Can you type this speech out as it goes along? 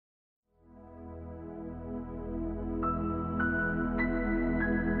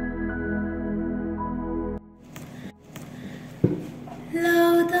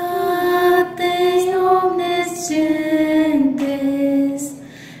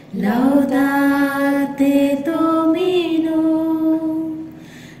Laudate Dominum,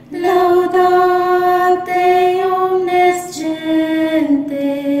 laudate omnes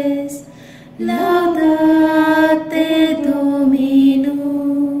gentes, laudate Dominum,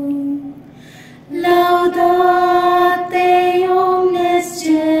 laudate omnes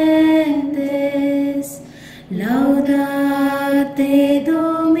gentes, laudate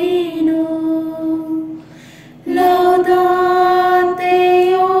Dominum, laudate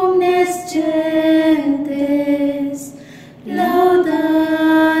omnes gentes, laudate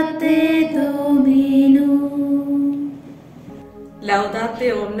Dominum. Laudate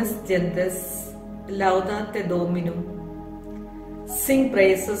omnes gentes, laudate Dominum. Sing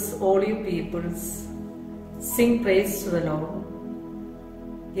praises, all you peoples. Sing praise to the Lord.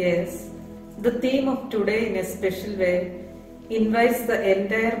 Yes, the theme of today in a special way invites the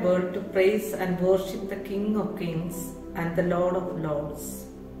entire world to praise and worship the King of Kings and the Lord of Lords.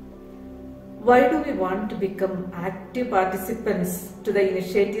 Why do we want to become active participants to the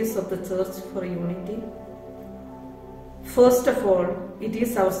initiatives of the Church for Unity? First of all, it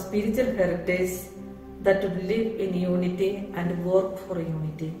is our spiritual heritage that to live in unity and work for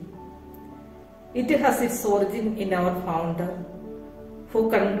unity. It has its origin in our founder,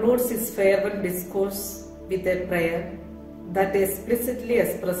 who concludes his farewell discourse with a prayer that explicitly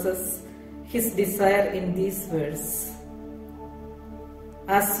expresses his desire in these words.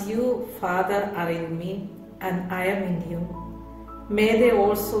 As you, Father, are in me and I am in you, may they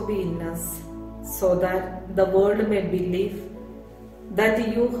also be in us, so that the world may believe that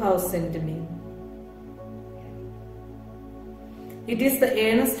you have sent me. It is the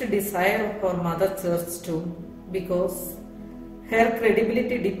earnest desire of our Mother Church too, because her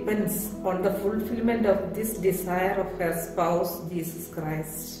credibility depends on the fulfillment of this desire of her spouse, Jesus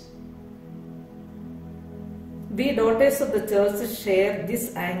Christ. We daughters of the Church share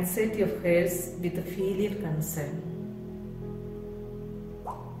this anxiety of hers with filial concern.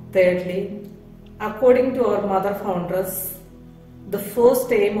 Thirdly, according to our Mother Foundress, the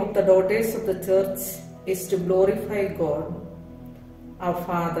first aim of the daughters of the Church is to glorify God, our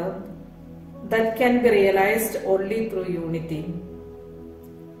Father, that can be realized only through unity.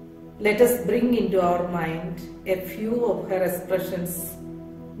 Let us bring into our mind a few of her expressions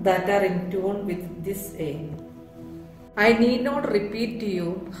that are in tune with this aim. I need not repeat to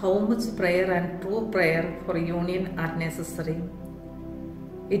you how much prayer and true prayer for union are necessary.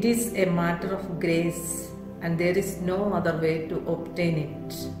 It is a matter of grace, and there is no other way to obtain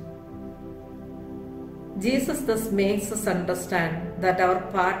it. Jesus thus makes us understand that our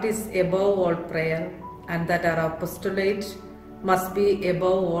part is above all prayer, and that our apostolate must be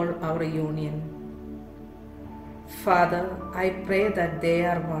above all our union. Father, I pray that they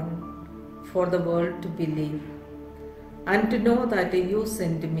are one, for the world to believe, and to know that you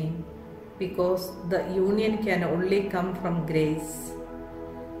sent me, because the union can only come from grace,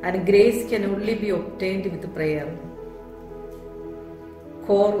 and grace can only be obtained with prayer.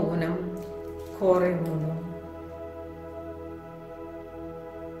 Cor unum, core unum.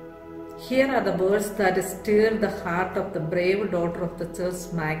 Here are the words that stirred the heart of the brave daughter of the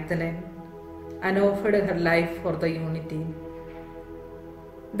Church Magdalene and offered her life for the unity.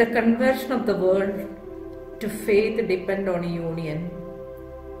 The conversion of the world to faith depends on union.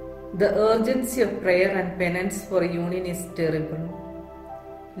 The urgency of prayer and penance for union is terrible.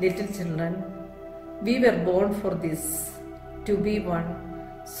 Little children, we were born for this, to be one,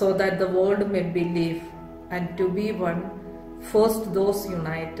 so that the world may believe, and to be one, first those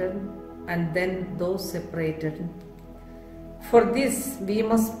united, and then those separated. For this we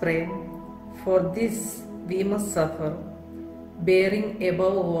must pray, for this we must suffer, bearing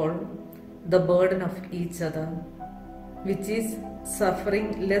above all the burden of each other, which is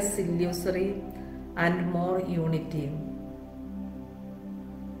suffering less illusory and more unity.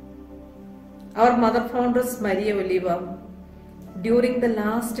 Our Mother Foundress Maria Oliva, during the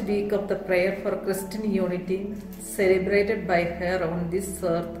last week of the prayer for Christian unity celebrated by her on this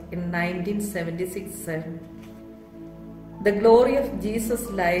earth in 1976, said, "The glory of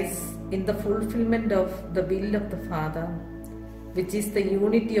Jesus lies in the fulfillment of the will of the Father, which is the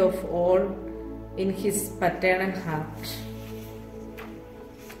unity of all in His paternal heart."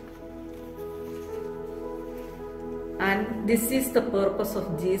 And this is the purpose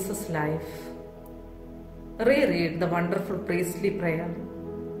of Jesus' life. Reread the wonderful priestly prayer.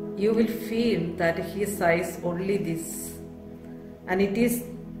 You will feel that He sighs only this, and it is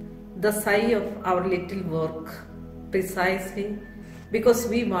the sigh of our little work, precisely because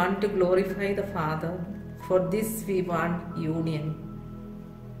we want to glorify the Father. For this we want union.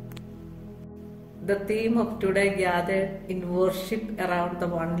 the theme of today, gathered in worship around the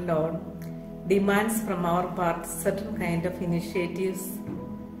one Lord, demands from our part certain kind of initiatives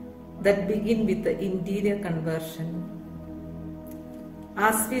that begin with the interior conversion.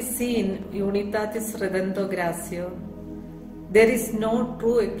 As we see in Unitatis Redento Gratio, there is no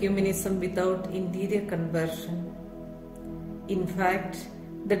true ecumenism without interior conversion. In fact,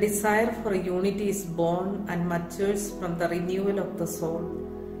 the desire for unity is born and matures from the renewal of the soul,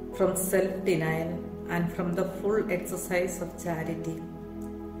 from self-denial, and from the full exercise of charity.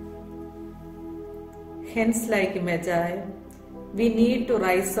 Hence, like Magi, we need to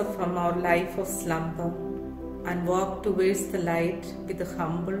rise up from our life of slumber and walk towards the light with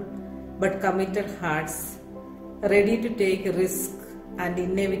humble but committed hearts, ready to take risk and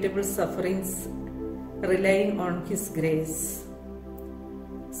inevitable sufferings, relying on His grace.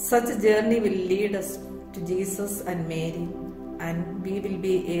 Such a journey will lead us to Jesus and Mary, and we will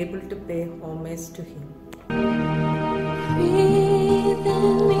be able to pay homage to Him. Breathe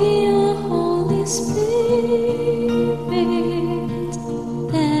in me, O Holy Spirit,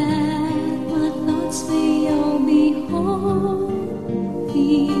 that my thoughts may all be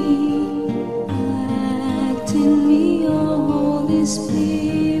holy. Act in me, O Holy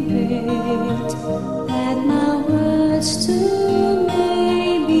Spirit, that my words too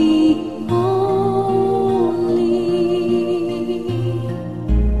may be holy.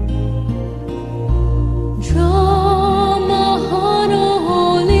 Draw my heart, O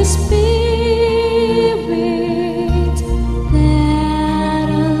Holy Spirit, that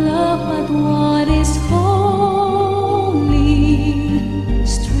I love but what is holy.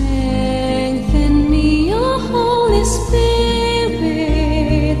 Strengthen me, O Holy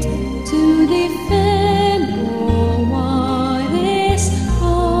Spirit, to defend what is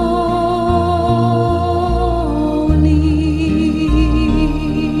holy.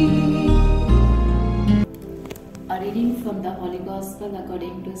 A reading from the Holy Gospel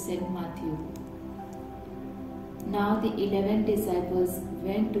according to St. Matthew. Now the 11 disciples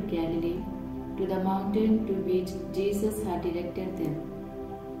went to Galilee, to the mountain to which Jesus had directed them.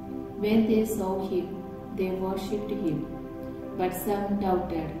 When they saw him, they worshipped him, but some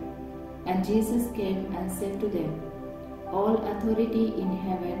doubted. And Jesus came and said to them, All authority in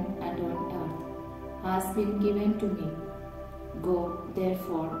heaven and on earth has been given to me. Go,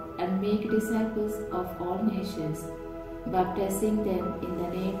 therefore, and make disciples of all nations, baptizing them in the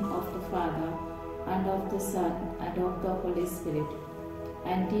name of the Father, and of the Son, and of the Holy Spirit,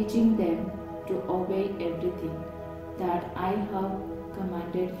 and teaching them to obey everything that I have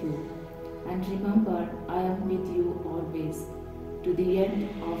commanded you. And remember, I am with you always, to the end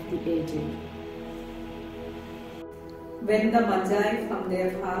of the age. When the Magi from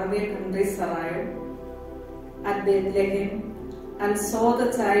their faraway countries arrived at Bethlehem and saw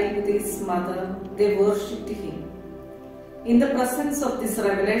the child with his mother, they worshipped him. In the presence of this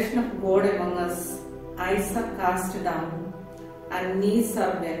revelation of God among us, eyes are cast down and knees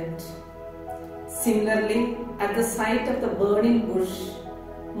are bent. Similarly, at the sight of the burning bush,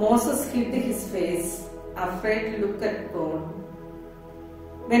 Moses hid his face, afraid to look at God.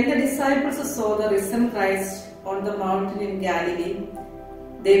 When the disciples saw the risen Christ on the mountain in Galilee,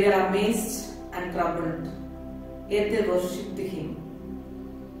 they were amazed and troubled, yet they worshipped him.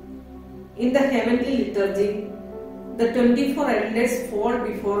 In the heavenly liturgy, the 24 elders fall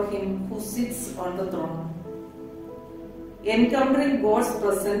before him who sits on the throne. Encountering God's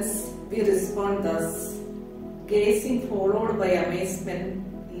presence, we respond thus, gazing followed by amazement,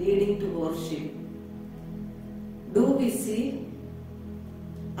 leading to worship. Do we see?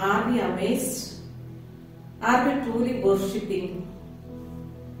 Are we amazed? Are we truly worshipping?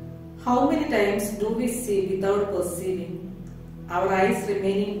 How many times do we see without perceiving, our eyes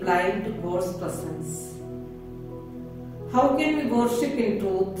remaining blind to God's presence? How can we worship in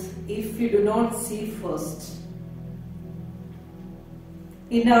truth if we do not see first?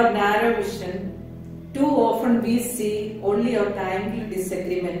 In our narrow vision, too often we see only our tangled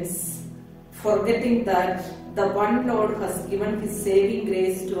disagreements, forgetting that the one Lord has given His saving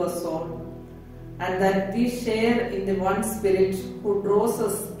grace to us all, and that we share in the one Spirit who draws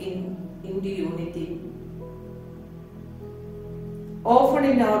us into unity. Often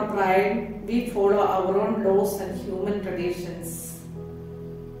in our pride, we follow our own laws and human traditions,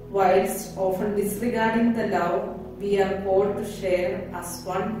 whilst often disregarding the love we are called to share as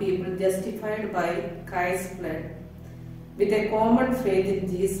one people justified by Christ's blood, with a common faith in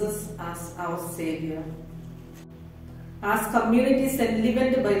Jesus as our Savior. As communities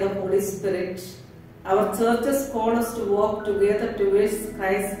enlivened by the Holy Spirit, our churches call us to walk together towards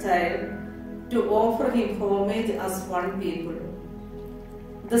Christ's child, to offer Him homage as one people.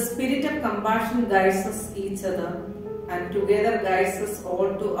 The spirit of compassion guides us each other and together guides us all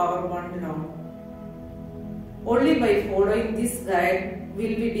to our one Lord. Only by following this guide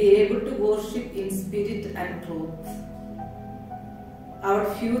will we be able to worship in spirit and truth. Our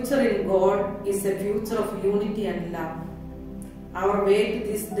future in God is a future of unity and love. Our way to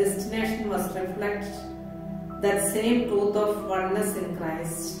this destination must reflect that same truth of oneness in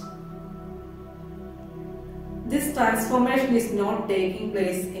Christ. This transformation is not taking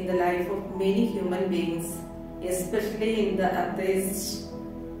place in the life of many human beings, especially in the atheists,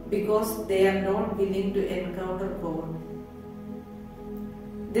 because they are not willing to encounter God.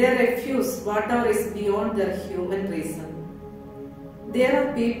 They refuse whatever is beyond their human reason. There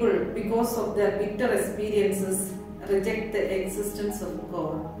are people, because of their bitter experiences, reject the existence of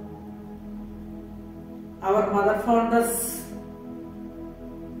God. Our mother founders,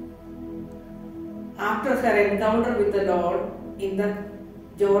 after her encounter with the Lord in the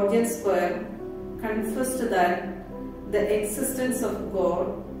Georgian square, confessed that the existence of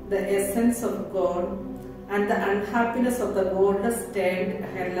God, the essence of God, and the unhappiness of the godless turned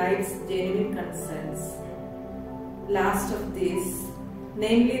her life's genuine concerns. Last of these,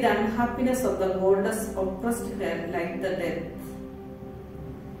 namely the unhappiness of the godless, oppressed her like the death.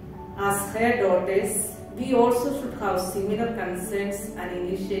 As her daughters, we also should have similar concerns and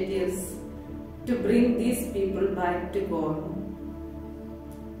initiatives to bring these people back to God.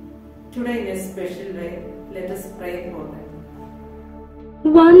 Today, in a special way, let us pray for them.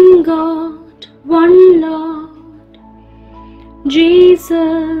 One God, one Lord,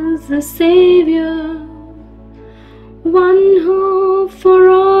 Jesus the Savior, one hope for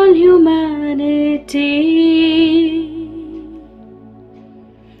all humanity,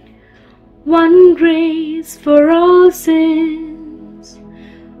 one grace for all sins,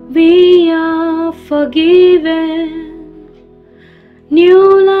 we are forgiven,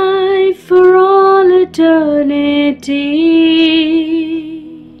 new life for all eternity.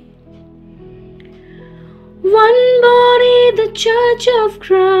 One body, the Church of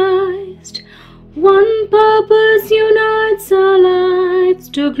Christ, one purpose unites our lives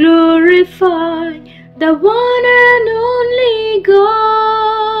to glorify the one and only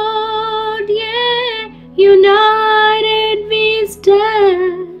God. Yeah, united we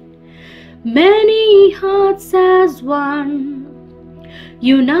stand, many hearts as one.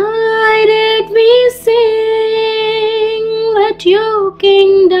 United we sing, let your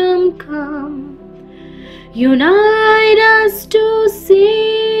kingdom come. Unite us to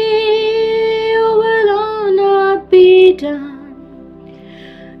see your will on earth be done.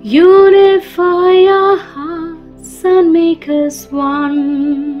 Unify our hearts and make us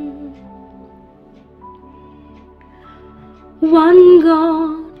one. One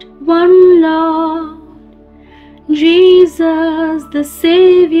God, one Lord, Jesus the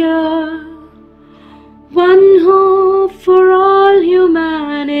Savior, one hope for all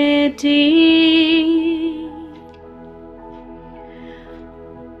humanity,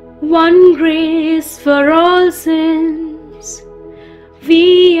 one grace for all sins,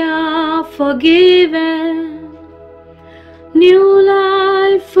 we are forgiven, new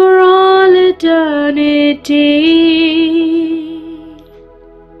life for all eternity.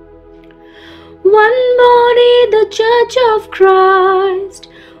 One body, the Church of Christ,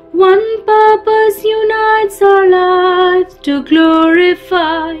 one purpose unites our lives to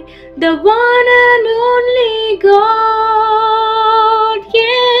glorify the one and only God.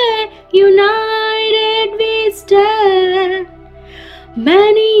 Yeah, united we stand,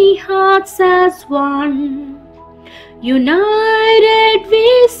 many hearts as one. United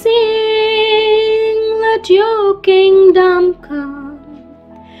we sing, let your kingdom come.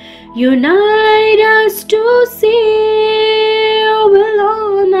 Unite us to see your will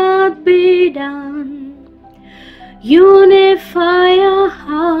on earth be done. Unify our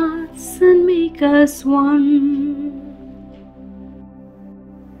hearts and make us one.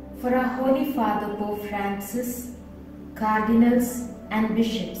 For our Holy Father Pope Francis, Cardinals and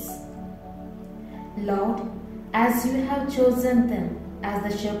Bishops, Lord, as you have chosen them as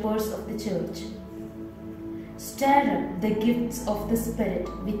the shepherds of the Church, stir up the gifts of the Spirit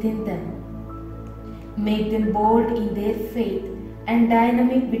within them. Make them bold in their faith and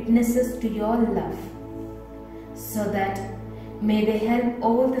dynamic witnesses to your love, so that may they help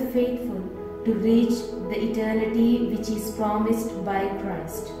all the faithful to reach the eternity which is promised by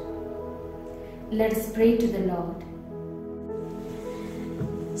Christ. Let us pray to the Lord.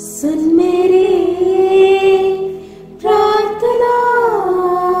 सुन मेरी प्रार्थना,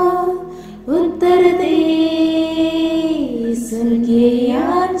 उत्तर दे सुन के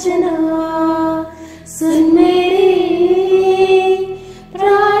याचना, सुन मेरी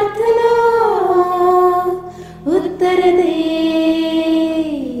प्रार्थना।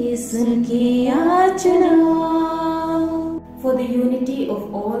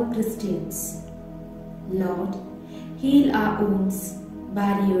 Christians. Lord, heal our wounds,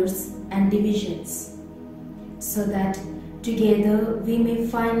 barriers, and divisions, so that together we may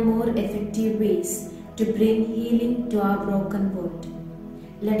find more effective ways to bring healing to our broken world.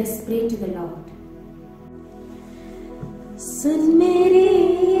 Let us pray to the Lord. सुन मेरी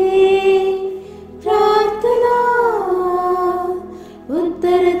प्रार्थना,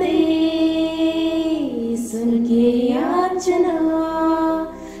 उत्तर दे सुन के याचना।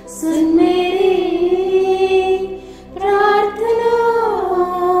 सुन मेरी प्रार्थना,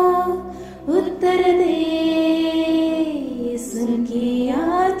 उत्तर दे सुन के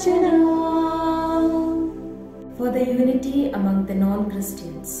याचना। For the unity among the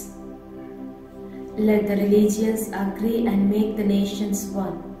non-Christians. Let the religions agree and make the nations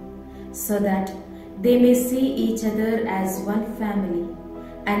one, so that they may see each other as one family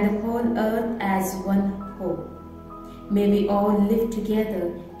and the whole earth as one whole. May we all live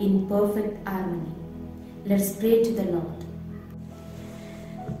together in perfect harmony. Let us pray to the Lord.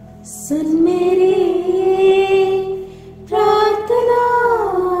 सुन मेरी प्रार्थना,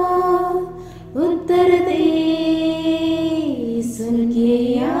 उत्तर दे सुन के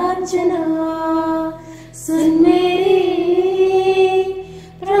याचना। सुन मेरी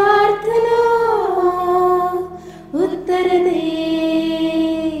प्रार्थना, उत्तर दे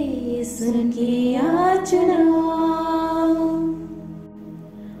सुन के याचना।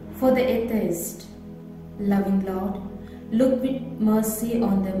 For the atheist, loving Lord, look with mercy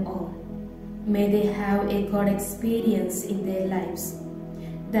on them all. May they have a God experience in their lives,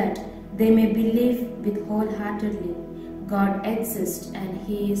 that they may believe with wholeheartedly God exists and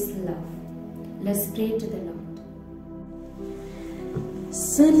He is love. Let's pray to the Lord.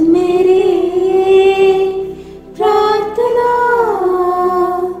 सुन मेरी प्रार्थना,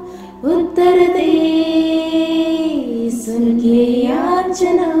 उत्तर दे सुन के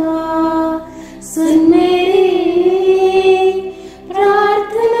याचना। सुन मेरी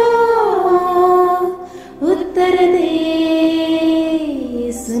प्रार्थना, उत्तर दे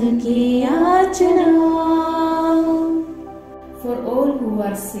सुन के याचना। For all who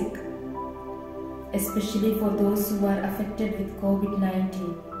are sick, especially for those who are affected with COVID-19,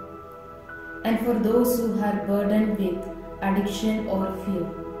 and for those who are burdened with addiction or fear,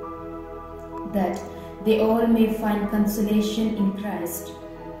 that they all may find consolation in Christ,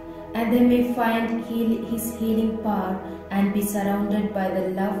 and they may find His healing power and be surrounded by the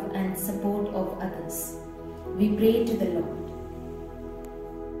love and support of others. We pray to the Lord.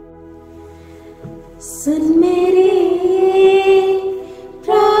 सुन मेरी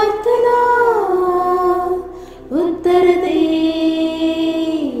प्रार्थना, उत्तर दे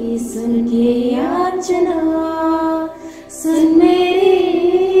सुन के याचना। सुन मेरी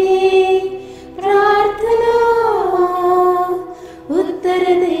प्रार्थना, उत्तर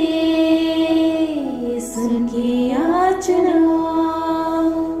दे सुन के याचना।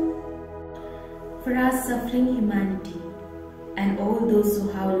 For our suffering humanity and all those who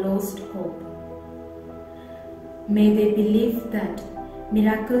have lost hope, may they believe that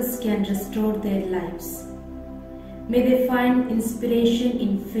miracles can restore their lives. May they find inspiration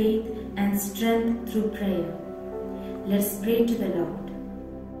in faith and strength through prayer. Let's pray to the Lord.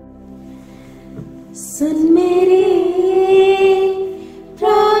 सुन मेरी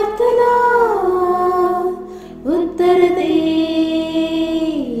प्रार्थना, उत्तर दे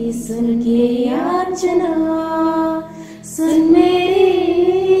सुन के याचना। सुन मेरी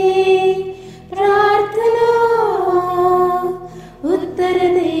प्रार्थना, उत्तर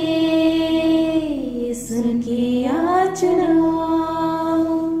दे सुन के याचना।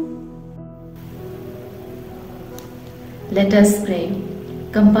 Let us pray.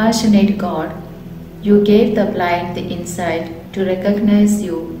 Compassionate God, you gave the blind the insight to recognize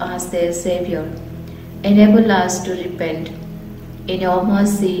you as their Savior. Enable us to repent. In your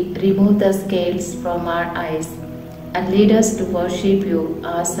mercy, remove the scales from our eyes and lead us to worship you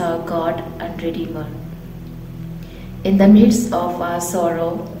as our God and Redeemer. In the midst of our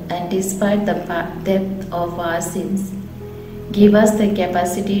sorrow and despite the depth of our sins, give us the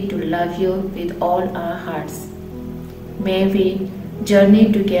capacity to love you with all our hearts. May we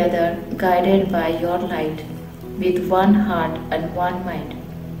journey together guided by your light with one heart and one mind,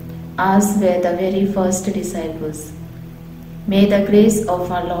 as were the very first disciples. May the grace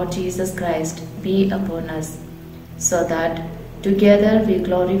of our Lord Jesus Christ be upon us, so that together we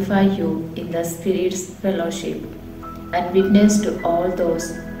glorify you in the Spirit's fellowship and witness to all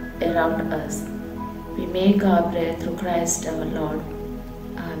those around us. We make our prayer through Christ our Lord.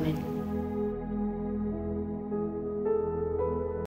 Amen.